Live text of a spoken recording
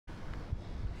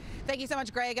Thank you so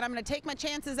much, Greg. And I'm going to take my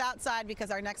chances outside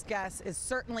because our next guest is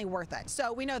certainly worth it.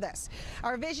 So we know this.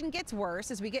 Our vision gets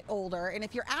worse as we get older. And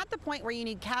if you're at the point where you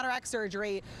need cataract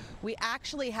surgery, we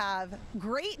actually have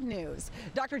great news.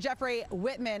 Dr. Jeffrey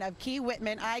Whitman of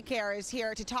Key-Whitman Eye Care is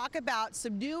here to talk about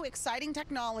some new exciting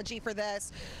technology for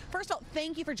this. First of all,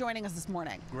 thank you for joining us this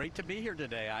morning. Great to be here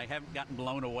today. I haven't gotten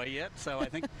blown away yet, so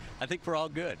I think we're all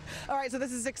good. All right, so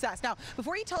this is a success. Now,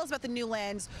 before you tell us about the new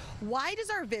lens, why does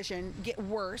our vision get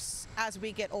worse as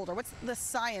we get older? What's the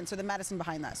science or the medicine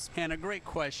behind this? And a great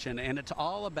question, and it's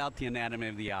all about the anatomy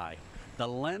of the eye. The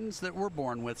lens that we're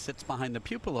born with sits behind the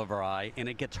pupil of our eye, and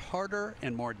it gets harder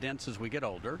and more dense as we get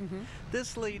older.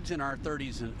 This leads in our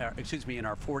 30s and in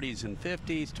our 40s and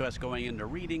 50s to us going into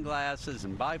reading glasses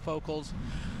and bifocals.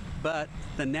 But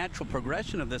the natural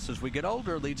progression of this as we get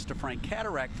older leads to frank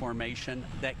cataract formation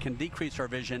that can decrease our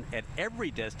vision at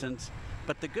every distance.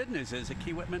 But the good news is at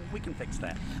Key-Whitman, we can fix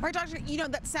that. All right, doctor, you know,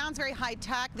 that sounds very high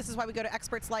tech. This is why we go to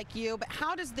experts like you. But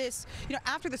how does this,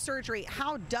 after the surgery,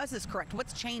 how does this correct?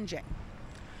 What's changing?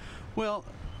 Well,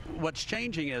 what's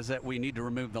changing is that we need to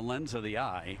remove the lens of the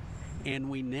eye. And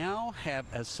we now have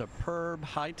a superb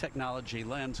high technology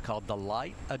lens called the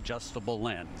Light Adjustable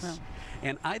Lens. Oh.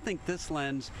 And I think this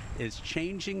lens is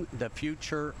changing the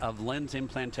future of lens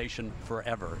implantation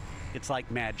forever. It's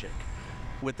like magic.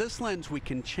 With this lens, we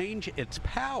can change its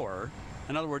power,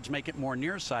 in other words, make it more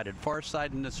nearsighted,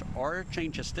 farsightedness, or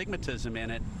change astigmatism in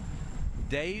it,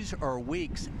 days or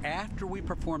weeks after we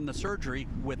perform the surgery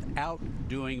without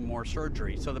doing more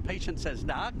surgery. So the patient says,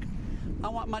 "Doc, I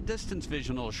want my distance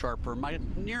vision a little sharper, my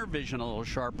near vision a little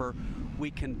sharper." We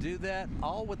can do that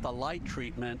all with the light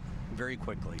treatment very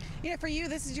quickly. For you,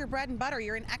 this is your bread and butter.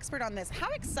 You're an expert on this. How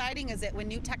exciting is it when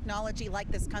new technology like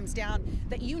this comes down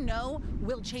that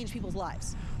will change people's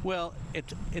lives? Well,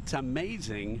 it's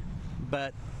amazing,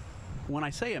 but when I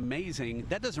say amazing,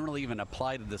 that doesn't really even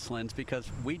apply to this lens because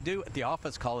we do at the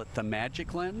office call it the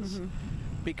magic lens.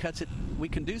 Because we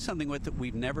can do something with it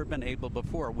we've never been able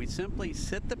before. We simply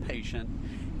sit the patient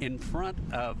in front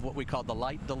of what we call the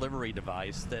light delivery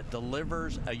device that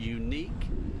delivers a unique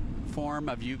form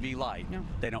of UV light.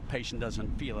 Patient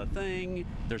doesn't feel a thing,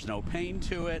 there's no pain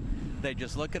to it. They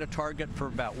just look at a target for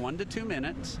about 1 to 2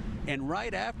 minutes, and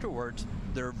right afterwards,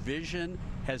 their vision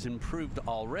has improved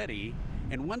already.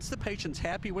 And once the patient's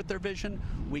happy with their vision,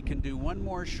 we can do one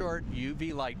more short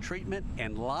UV light treatment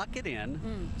and lock it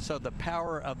in so the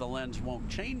power of the lens won't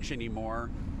change anymore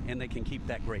and they can keep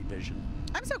that great vision.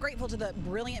 I'm so grateful to the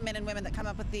brilliant men and women that come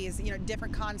up with these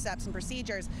different concepts and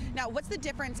procedures. Now, what's the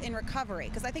difference in recovery?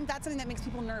 Because I think that's something that makes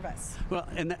people nervous. Well,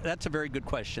 and that's a very good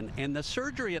question. And the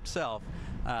surgery itself,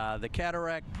 the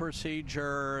cataract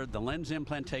procedure, the lens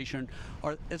implantation,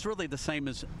 is really the same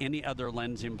as any other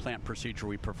lens implant procedure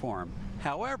we perform.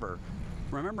 However,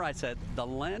 remember I said the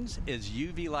lens is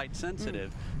UV light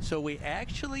sensitive, so we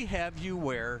actually have you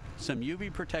wear some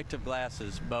UV protective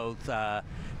glasses, both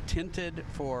tinted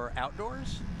for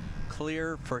outdoors,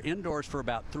 clear for indoors for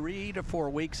about 3 to 4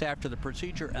 weeks after the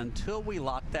procedure until we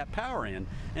lock that power in.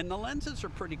 And the lenses are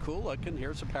pretty cool looking.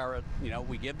 Here's the power,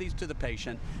 we give these to the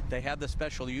patient. They have the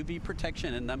special UV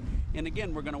protection in them. And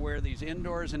again, we're gonna wear these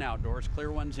indoors and outdoors,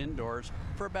 clear ones indoors,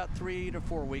 for about 3 to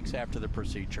 4 weeks after the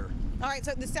procedure. All right,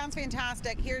 so this sounds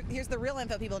fantastic. Here's the real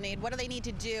info people need. What do they need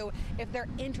to do if they're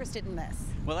interested in this?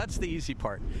 Well, that's the easy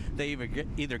part. They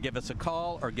either give us a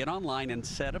call or get online and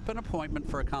set up an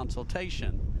appointment for a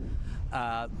consultation.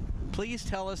 Please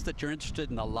tell us that you're interested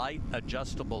in the Light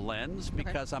Adjustable Lens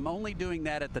because I'm only doing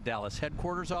that at the Dallas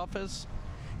headquarters office.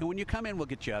 And when you come in, we'll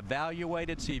get you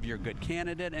evaluated, see if you're a good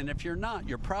candidate. And if you're not,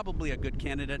 you're probably a good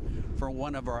candidate for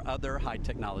one of our other high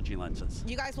technology lenses.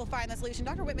 You guys will find the solution.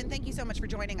 Dr. Whitman, thank you so much for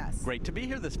joining us. Great to be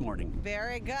here this morning.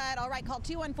 Very good. All right, call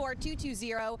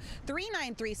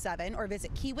 214-220-3937 or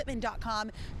visit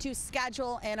keywhitman.com to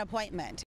schedule an appointment.